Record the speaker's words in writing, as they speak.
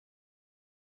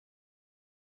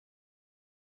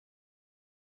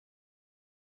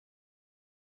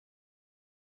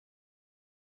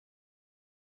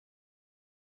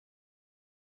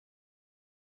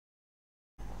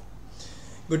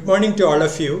Good morning to all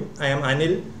of you. I am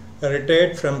Anil,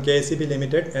 retired from KSEBL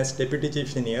Limited as Deputy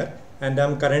Chief Engineer, and I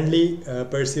am currently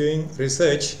pursuing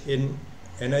research in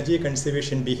energy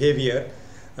conservation behavior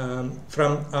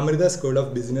from Amrita School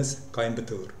of Business,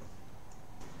 Coimbatore.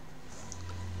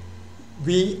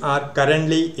 We are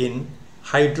currently in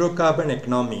hydrocarbon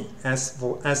economy as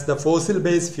the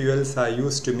fossil-based fuels are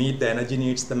used to meet the energy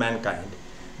needs of the mankind.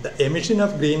 The emission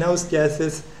of greenhouse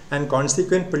gases and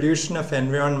consequent pollution of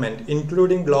environment,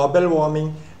 including global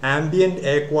warming, ambient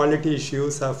air quality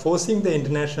issues, are forcing the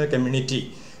international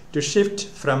community to shift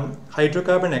from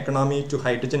hydrocarbon economy to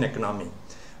hydrogen economy.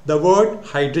 The word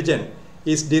hydrogen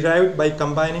is derived by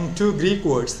combining two Greek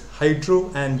words,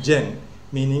 hydro and gen,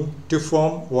 meaning to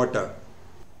form water.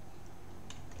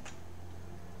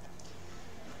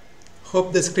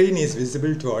 Hope the screen is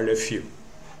visible to all of you.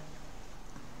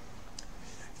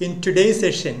 In today's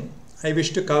session, I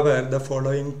wish to cover the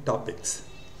following topics.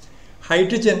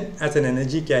 Hydrogen as an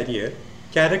energy carrier,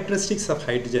 characteristics of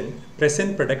hydrogen,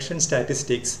 present production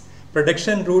statistics,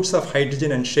 production routes of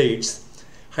hydrogen and shades,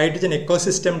 hydrogen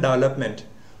ecosystem development,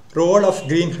 role of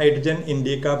green hydrogen in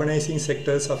decarbonizing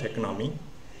sectors of economy,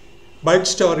 bulk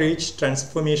storage,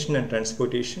 transformation and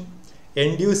transportation,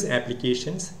 end-use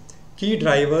applications, key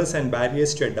drivers and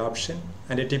barriers to adoption,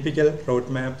 and a typical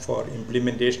roadmap for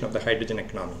implementation of the hydrogen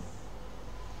economy.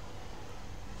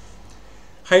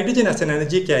 Hydrogen as an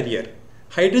energy carrier.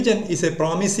 Hydrogen is a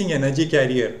promising energy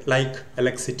carrier like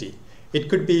electricity. It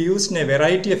could be used in a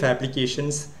variety of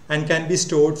applications and can be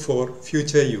stored for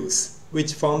future use,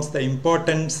 which forms the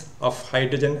importance of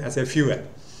hydrogen as a fuel.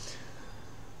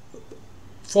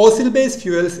 Fossil-based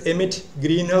fuels emit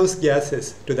greenhouse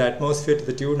gases to the atmosphere to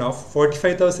the tune of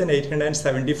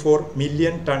 45,874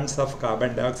 million tons of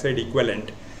carbon dioxide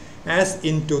equivalent, as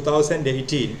in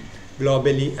 2018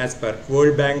 globally as per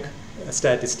World Bank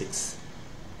statistics.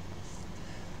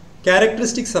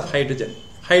 Characteristics of hydrogen.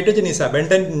 Hydrogen is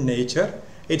abundant in nature.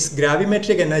 Its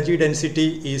gravimetric energy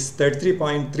density is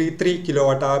 33.33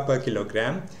 kWh per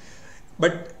kilogram,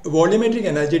 but volumetric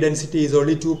energy density is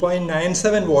only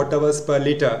 2.97 watt-hours per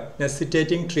liter,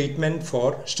 necessitating treatment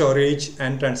for storage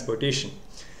and transportation.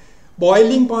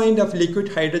 Boiling point of liquid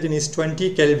hydrogen is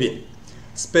 20 Kelvin.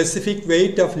 Specific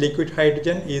weight of liquid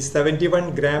hydrogen is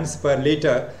 71 grams per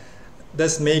liter,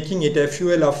 thus making it a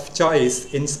fuel of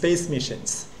choice in space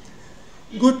missions.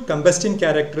 Good combustion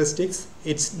characteristics.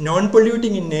 It's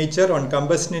non-polluting in nature. On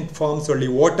combustion it forms only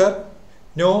water.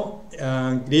 No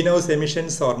greenhouse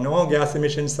emissions or no gas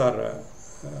emissions are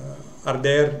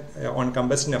there on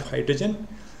combustion of hydrogen.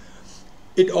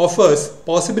 It offers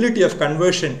possibility of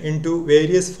conversion into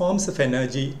various forms of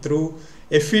energy through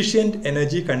efficient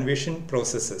energy conversion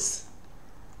processes.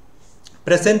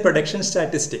 Present production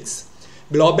statistics.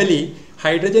 Globally,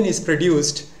 hydrogen is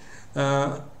produced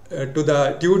to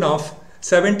the tune of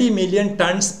 70 million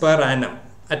tons per annum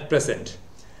at present.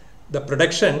 The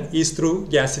production is through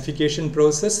gasification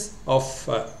process of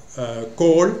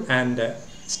coal and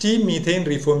steam methane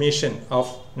reformation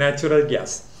of natural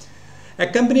gas.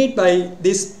 Accompanied by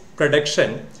this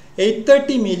production,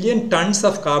 830 million tons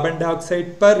of carbon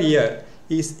dioxide per year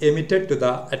is emitted to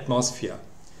the atmosphere.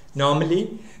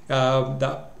 Normally,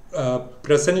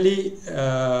 presently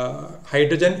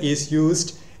hydrogen is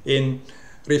used in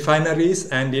refineries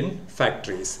and in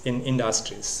factories, in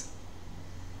industries.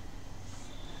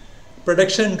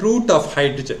 Production route of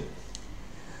hydrogen.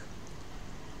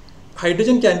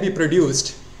 Hydrogen can be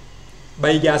produced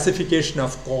by gasification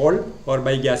of coal or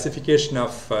by gasification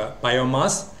of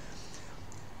biomass,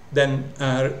 then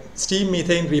steam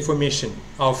methane reformation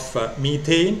of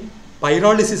methane,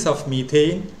 pyrolysis of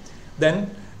methane,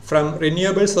 then from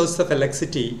renewable source of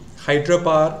electricity,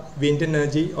 hydropower, wind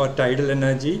energy or tidal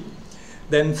energy,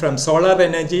 then from solar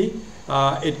energy,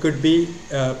 it could be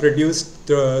produced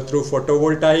through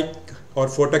photovoltaic or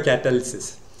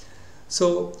photocatalysis.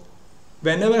 So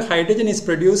whenever hydrogen is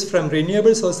produced from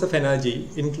renewable source of energy,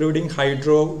 including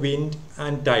hydro, wind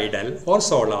and tidal or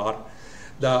solar,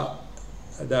 the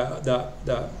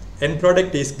end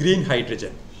product is green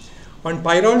hydrogen. On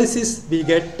pyrolysis, we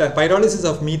get pyrolysis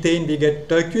of methane, we get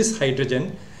turquoise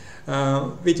hydrogen,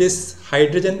 which is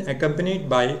hydrogen accompanied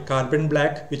by carbon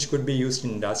black, which could be used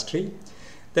in industry.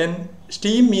 Then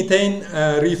steam methane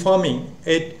reforming,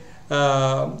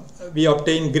 we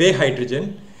obtain grey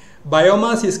hydrogen.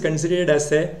 Biomass is considered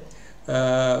as a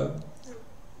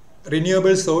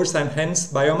renewable source, and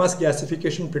hence biomass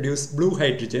gasification produces blue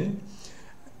hydrogen.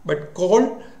 But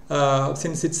coal,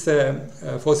 since it's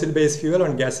a fossil-based fuel,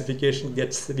 on gasification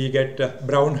we get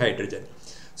brown hydrogen.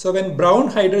 So when brown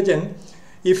hydrogen,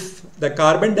 if the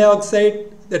carbon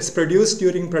dioxide that's produced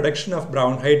during production of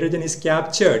brown hydrogen is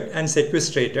captured and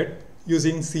sequestrated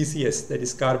using CCS, that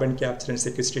is carbon capture and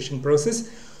sequestration process.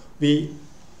 We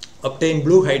obtain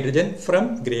blue hydrogen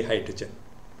from grey hydrogen.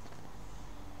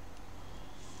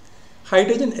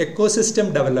 Hydrogen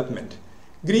ecosystem development.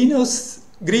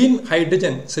 Green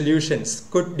hydrogen solutions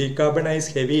could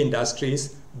decarbonize heavy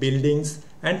industries, buildings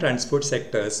and transport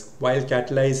sectors while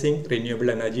catalyzing renewable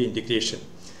energy integration.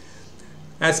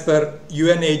 As per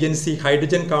UN Agency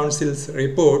Hydrogen Council's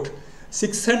report,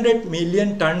 600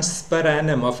 million tons per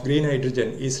annum of green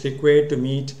hydrogen is required to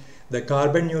meet the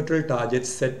carbon neutral targets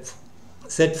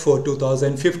set for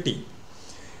 2050.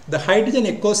 The hydrogen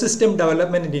ecosystem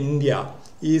development in India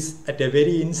is at a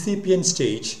very incipient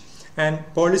stage, and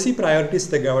policy priorities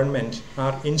of the government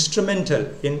are instrumental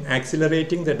in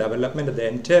accelerating the development of the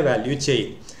entire value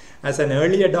chain as an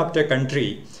early adopter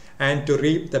country and to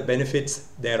reap the benefits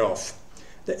thereof.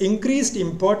 The increased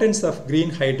importance of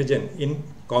green hydrogen in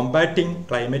combating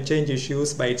climate change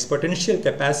issues by its potential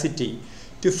capacity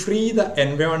to free the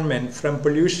environment from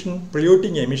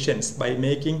polluting emissions by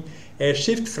making a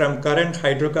shift from current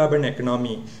hydrocarbon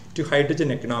economy to hydrogen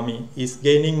economy is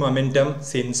gaining momentum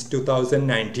since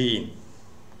 2019.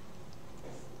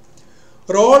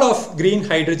 Role of green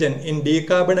hydrogen in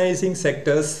decarbonizing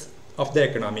sectors of the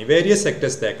economy, various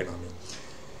sectors of the economy.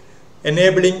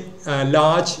 Enabling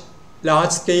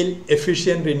large-scale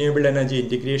efficient renewable energy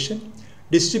integration,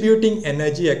 distributing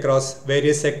energy across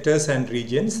various sectors and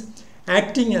regions,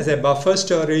 acting as a buffer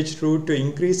storage route to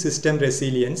increase system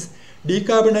resilience,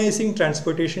 decarbonizing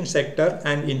transportation sector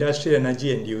and industrial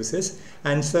energy end uses,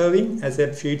 and serving as a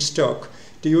feedstock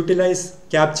to utilize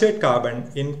captured carbon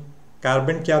in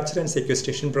carbon capture and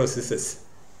sequestration processes.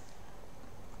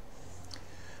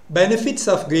 Benefits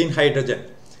of green hydrogen.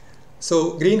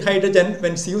 So green hydrogen,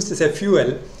 when it's used as a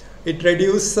fuel, it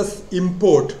reduces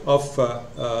import of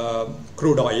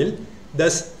crude oil,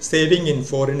 thus saving in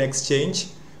foreign exchange.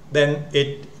 Then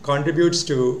it contributes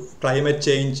to climate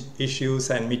change issues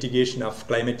and mitigation of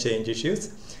climate change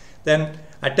issues. Then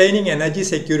attaining energy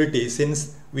security,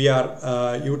 since we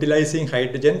are utilizing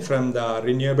hydrogen from the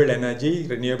renewable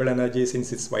energy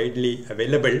since it's widely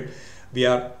available, we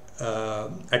are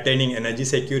attaining energy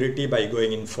security by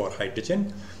going in for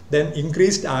hydrogen. Then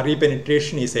increased RE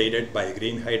penetration is aided by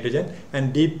green hydrogen,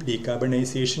 and deep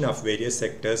decarbonization of various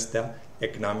sectors. The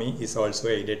economy is also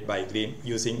aided by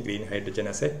using green hydrogen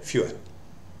as a fuel.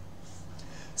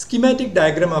 Schematic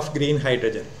diagram of green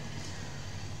hydrogen.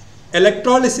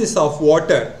 Electrolysis of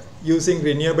water using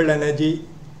renewable energy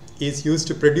is used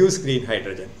to produce green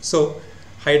hydrogen. So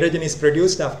hydrogen is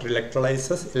produced after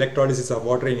electrolysis of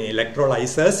water in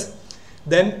electrolyzers.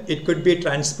 Then it could be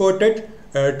transported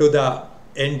to the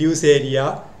end use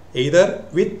area either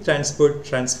with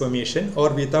transformation or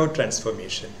without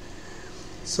transformation.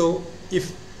 So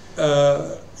if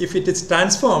it is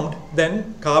transformed,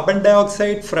 then carbon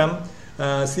dioxide from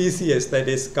CCS, that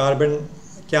is carbon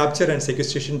capture and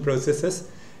sequestration processes,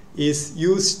 is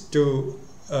used to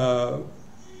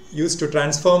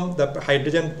transform the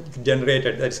hydrogen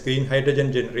generated, that's green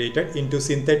hydrogen generated, into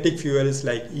synthetic fuels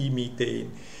like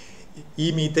e-methane,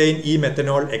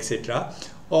 e-methanol, etc.,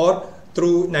 or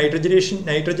through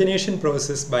nitrogenation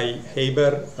process by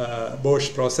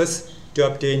Haber-Bosch process to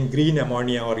obtain green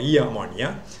ammonia or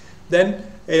e-ammonia. Then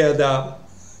the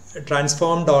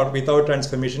transformed or without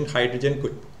transformation hydrogen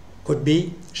could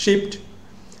be shipped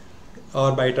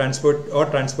or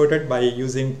transported by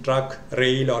using truck,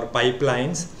 rail or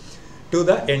pipelines to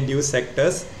the end use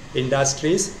sectors,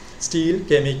 industries, steel,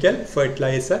 chemical,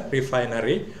 fertilizer,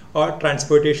 refinery, or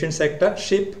transportation sector,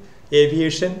 ship,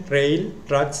 aviation, rail,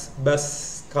 trucks,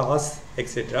 bus, cars,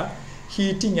 etc.,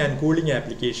 heating and cooling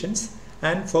applications,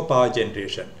 and for power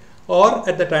generation. Or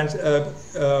at the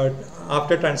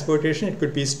after transportation, it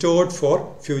could be stored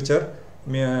for future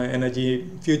meeting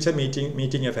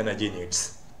of energy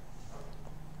needs.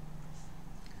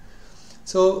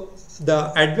 So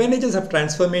the advantages of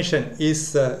transformation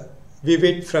is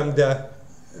vivid from the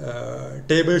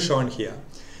table shown here.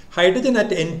 Hydrogen at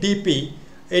NTP,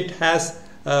 it has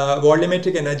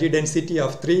volumetric energy density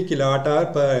of 3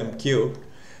 kWh per m3,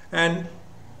 and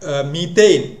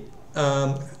methane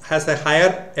has a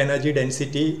higher energy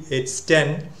density, it's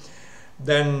 10.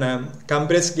 Then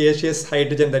compressed gaseous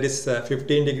hydrogen, that is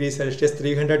 15 degrees Celsius,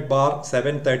 300 bar,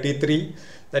 733.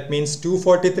 That means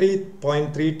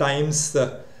 243.3 times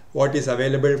what is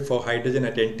available for hydrogen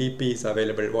at NTP is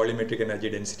available, volumetric energy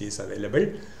density is available.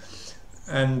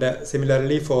 And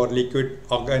similarly for liquid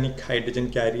organic hydrogen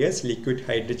carriers, liquid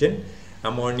hydrogen,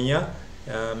 ammonia,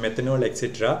 methanol,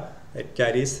 etc., it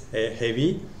carries a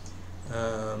heavy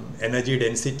energy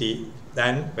density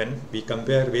than when we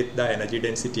compare with the energy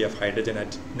density of hydrogen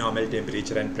at normal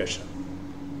temperature and pressure.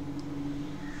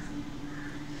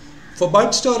 For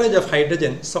bulk storage of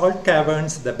hydrogen, salt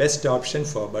caverns are the best option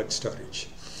for bulk storage.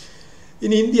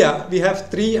 In India, we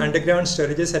have 3 underground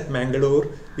storages at Mangalore,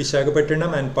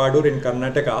 Visakhapatnam and Padur in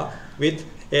Karnataka with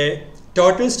a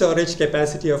total storage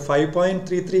capacity of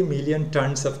 5.33 million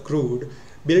tons of crude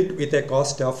built with a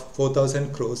cost of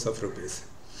 4,000 crores of rupees.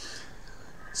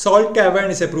 Salt cavern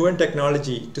is a proven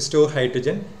technology to store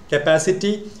hydrogen.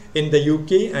 Capacity in the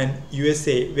UK and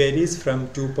USA varies from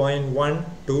 2.1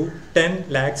 to 10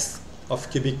 lakhs of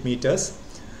cubic meters.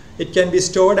 It can be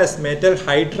stored as metal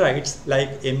hydrides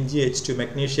like MgH2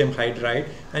 magnesium hydride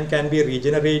and can be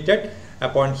regenerated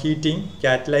upon heating,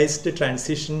 catalyzed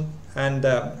transition, and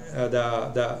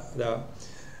the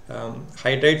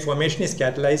hydride formation is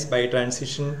catalyzed by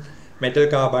transition metal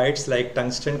carbides like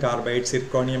tungsten carbide,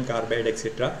 zirconium carbide,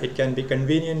 etc. It can be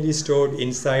conveniently stored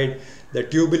inside the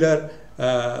tubular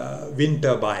wind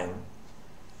turbine.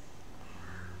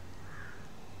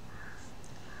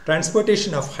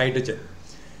 Transportation of hydrogen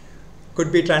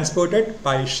could be transported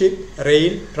by ship,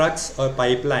 rail, trucks or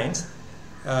pipelines.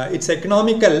 It's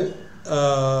economical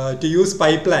to use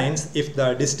pipelines if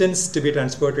the distance to be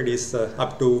transported is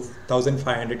up to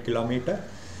 1500 km.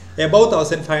 Above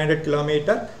 1500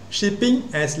 km, shipping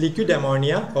as liquid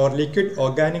ammonia or liquid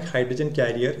organic hydrogen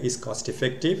carrier is cost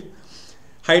effective.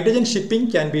 Hydrogen shipping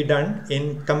can be done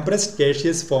in compressed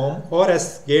gaseous form or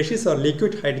as gaseous or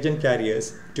liquid hydrogen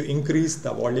carriers to increase the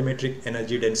volumetric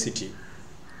energy density.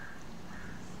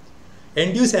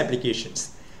 End-use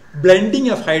applications: blending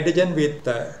of hydrogen with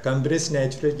compressed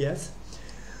natural gas,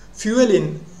 fuel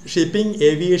in shipping,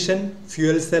 aviation,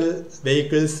 fuel cell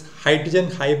vehicles, hydrogen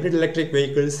hybrid electric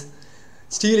vehicles,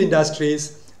 steel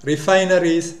industries,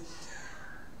 refineries,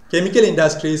 chemical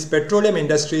industries, petroleum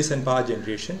industries and power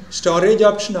generation. Storage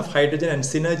option of hydrogen and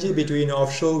synergy between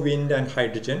offshore wind and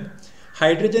hydrogen.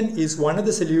 Hydrogen is one of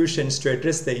the solutions to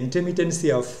address the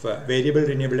intermittency of variable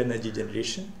renewable energy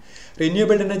generation.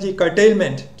 Renewable energy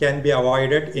curtailment can be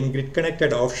avoided in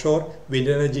grid-connected offshore wind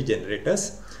energy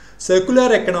generators.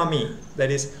 Circular economy,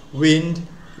 that is wind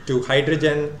to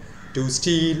hydrogen to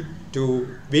steel to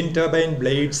wind turbine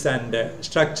blades and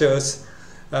structures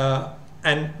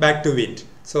and back to wind.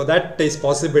 So that is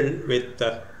possible with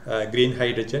green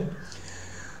hydrogen.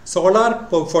 Solar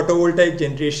photovoltaic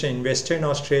generation in Western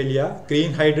Australia,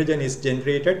 green hydrogen is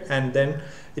generated and then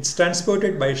it's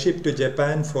transported by ship to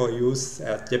Japan for use.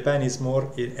 Japan is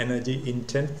more energy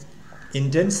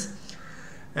intense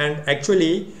and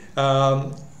actually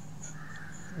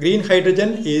green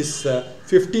hydrogen is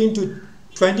 15 to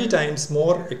 20 times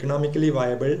more economically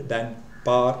viable than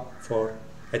power for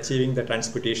achieving the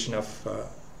transportation of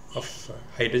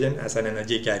hydrogen as an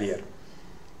energy carrier.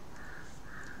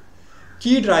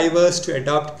 Key drivers to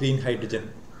adopt green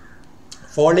hydrogen: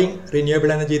 falling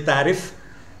renewable energy tariff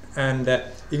and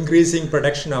increasing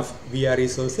production of VR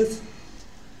resources.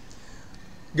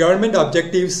 Government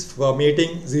objectives for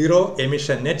meeting net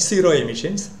zero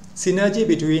emissions. Synergy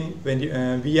between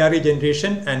VRE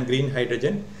generation and green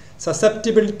hydrogen.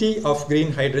 Susceptibility of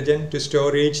green hydrogen to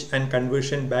storage and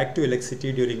conversion back to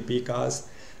electricity during peak hours,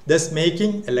 thus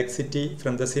making electricity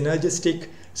from the synergistic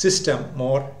system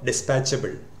more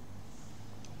dispatchable.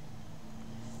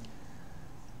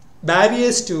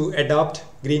 Barriers to adopt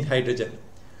green hydrogen: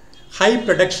 high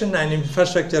production and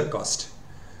infrastructure cost.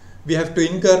 We have to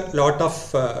incur a lot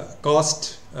of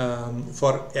cost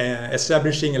for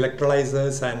establishing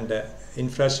electrolyzers and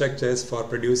infrastructures for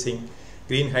producing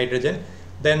green hydrogen.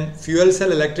 Then fuel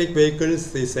cell electric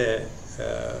vehicles is a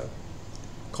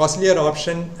costlier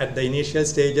option at the initial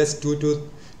stages,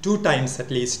 two times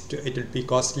at least it will be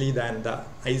costly than the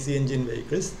IC engine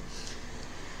vehicles.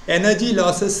 Energy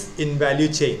losses in value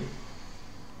chain,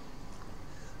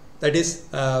 that is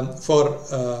for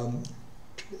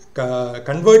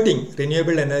converting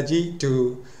renewable energy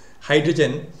to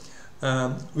hydrogen,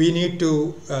 we need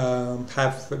to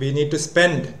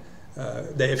spend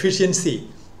the efficiency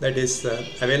that is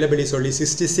available is only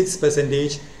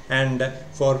 66%, and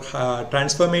for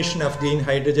transformation of green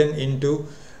hydrogen into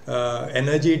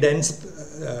energy dense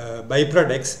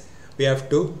byproducts, we have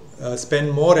to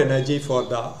spend more energy for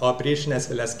the operation as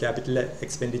well as capital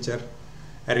expenditure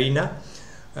arena,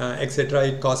 etc.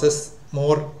 It causes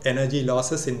more energy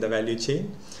losses in the value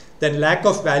chain. Then lack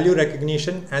of value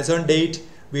recognition. As on date,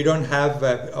 we don't have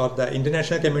or the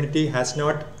international community has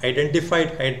not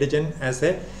identified hydrogen as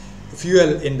a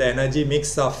fuel in the energy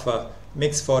mix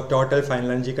for total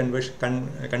final energy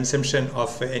consumption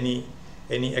of any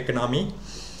economy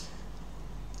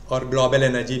or global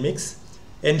energy mix.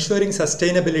 ensuring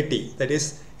sustainability, that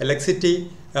is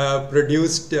electricity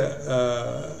produced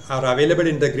or available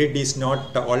in the grid is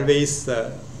not always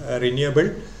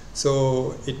renewable,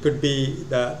 so it could be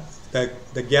the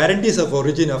guarantees of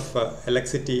origin of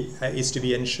electricity is to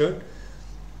be ensured.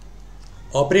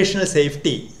 Operational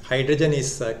safety, hydrogen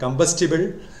is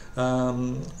combustible,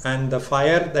 and the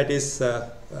fire that is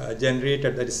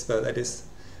generated, that is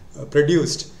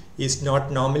produced, is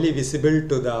not normally visible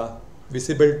to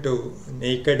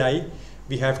naked eye.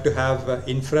 We have to have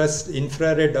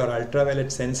infrared or ultraviolet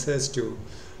sensors to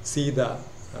see the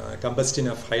combustion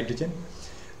of hydrogen.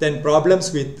 Then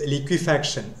problems with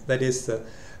liquefaction, that is to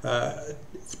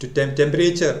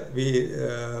temperature,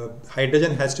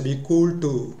 hydrogen has to be cooled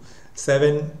to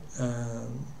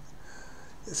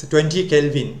 20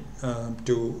 Kelvin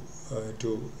to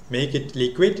make it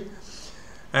liquid,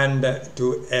 and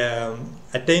to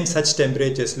attain such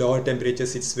temperatures, lower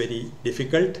temperatures, it's very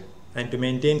difficult, and to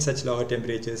maintain such lower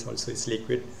temperatures also is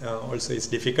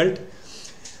difficult.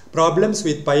 Problems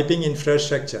with piping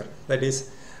infrastructure, that is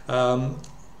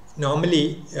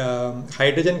normally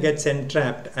hydrogen gets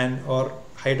entrapped or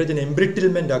hydrogen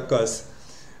embrittlement occurs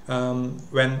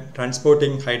when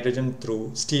transporting hydrogen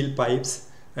through steel pipes,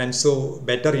 and so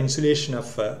better insulation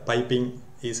of piping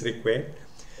is required.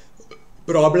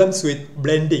 Problems with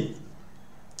blending,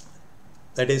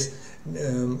 that is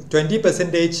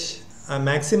 20%, a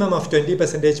maximum of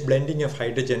 20% blending of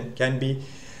hydrogen can be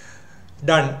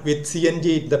done with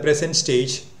CNG in the present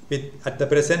stage, in the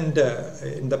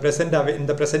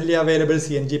presently available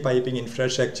CNG piping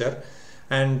infrastructure,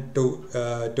 and to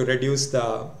reduce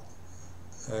the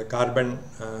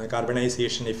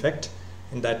carbonization effect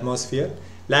in the atmosphere.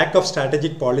 Lack of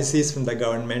strategic policies from the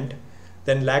government,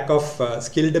 then lack of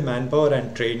skilled manpower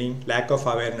and training, lack of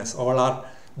awareness, all are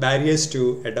barriers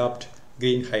to adopt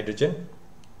green hydrogen.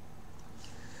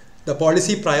 The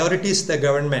policy priorities of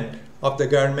the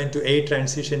government to aid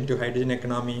transition to hydrogen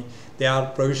economy, there are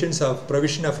provision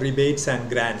of rebates and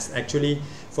grants. Actually,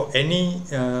 for any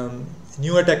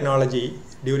newer technology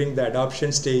during the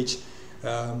adoption stage,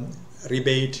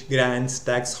 rebate, grants,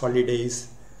 tax holidays,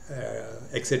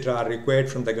 etc. are required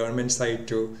from the government side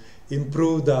to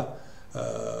improve the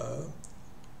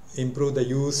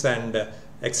use and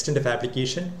extent of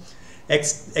application.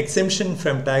 Exemption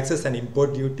from taxes and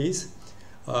import duties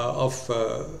of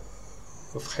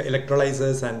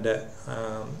electrolyzers and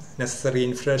necessary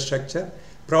infrastructure.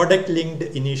 Product linked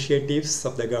initiatives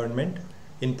of the government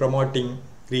in promoting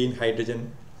green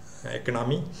hydrogen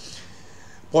economy.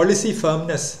 Policy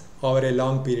firmness over a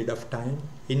long period of time.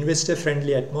 Investor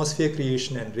friendly atmosphere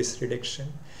creation and risk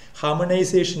reduction.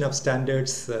 Harmonization of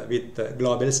standards with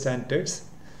global standards.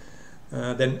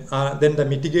 Then the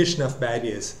mitigation of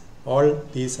barriers. All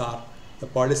these are the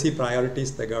policy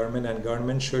priorities the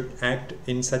government should act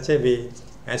in such a way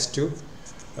as to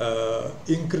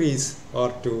increase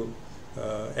or to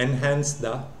enhance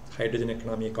the hydrogen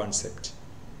economy concept.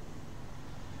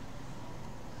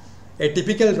 A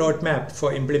typical roadmap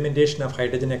for implementation of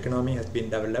hydrogen economy has been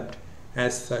developed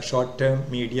as short-term,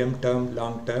 medium-term,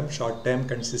 long-term. Short-term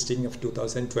consisting of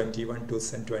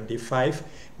 2021-2025,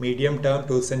 medium-term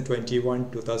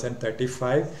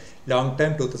 2021-2035,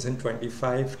 long-term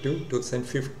 2025 to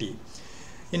 2050.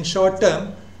 In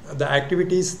short-term, the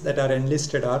activities that are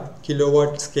enlisted are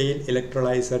kilowatt-scale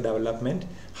electrolyzer development,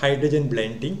 hydrogen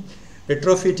blending,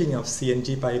 retrofitting of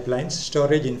CNG pipelines,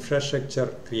 storage infrastructure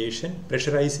creation,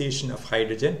 pressurization of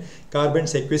hydrogen, carbon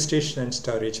sequestration and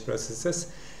storage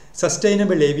processes,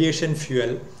 sustainable aviation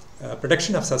fuel,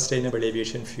 production of sustainable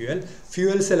aviation fuel,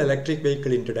 fuel cell electric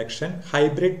vehicle introduction,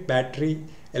 hybrid battery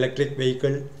electric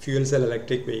vehicle, fuel cell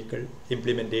electric vehicle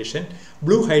implementation,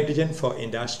 blue hydrogen for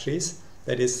industries,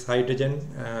 that is hydrogen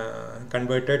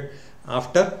converted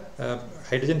after,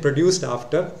 hydrogen produced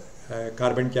after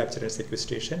carbon capture and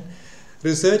sequestration,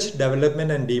 research,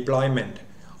 development and deployment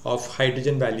of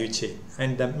hydrogen value chain,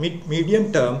 and the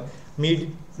medium term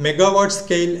megawatt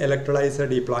scale electrolyzer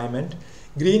deployment,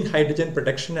 green hydrogen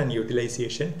production and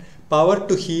utilization, power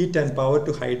to heat and power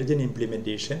to hydrogen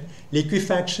implementation,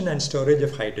 liquefaction and storage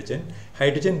of hydrogen,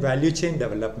 hydrogen value chain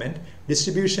development,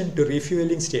 distribution to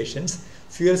refueling stations,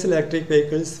 fuel cell electric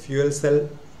vehicles, fuel cell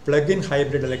plug-in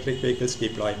hybrid electric vehicles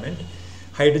deployment,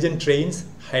 hydrogen trains,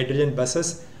 hydrogen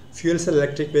buses, fuel cell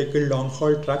electric vehicle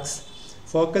long-haul trucks,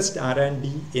 focused R&D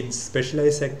in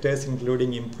specialized sectors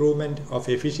including improvement of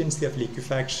efficiency of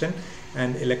liquefaction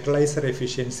and electrolyzer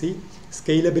efficiency,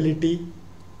 scalability,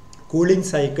 cooling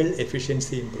cycle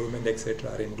efficiency improvement,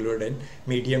 etc. are included in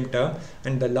medium term,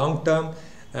 and the long term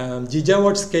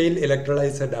gigawatt scale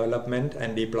electrolyzer development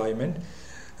and deployment,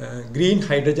 green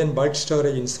hydrogen bulk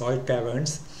storage in salt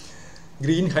caverns,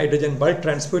 green hydrogen bulk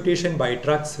transportation by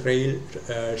trucks, rail,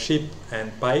 ship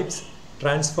and pipes,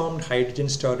 transformed hydrogen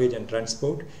storage and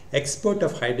transport, export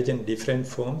of hydrogen in different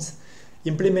forms,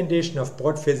 implementation of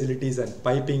port facilities and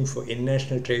piping for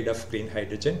international trade of green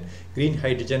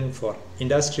hydrogen for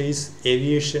industries,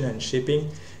 aviation and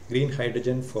shipping, green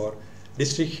hydrogen for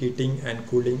district heating and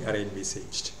cooling are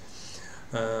envisaged.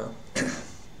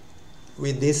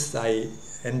 With this, I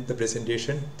end the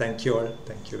presentation. Thank you all.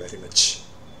 Thank you very much.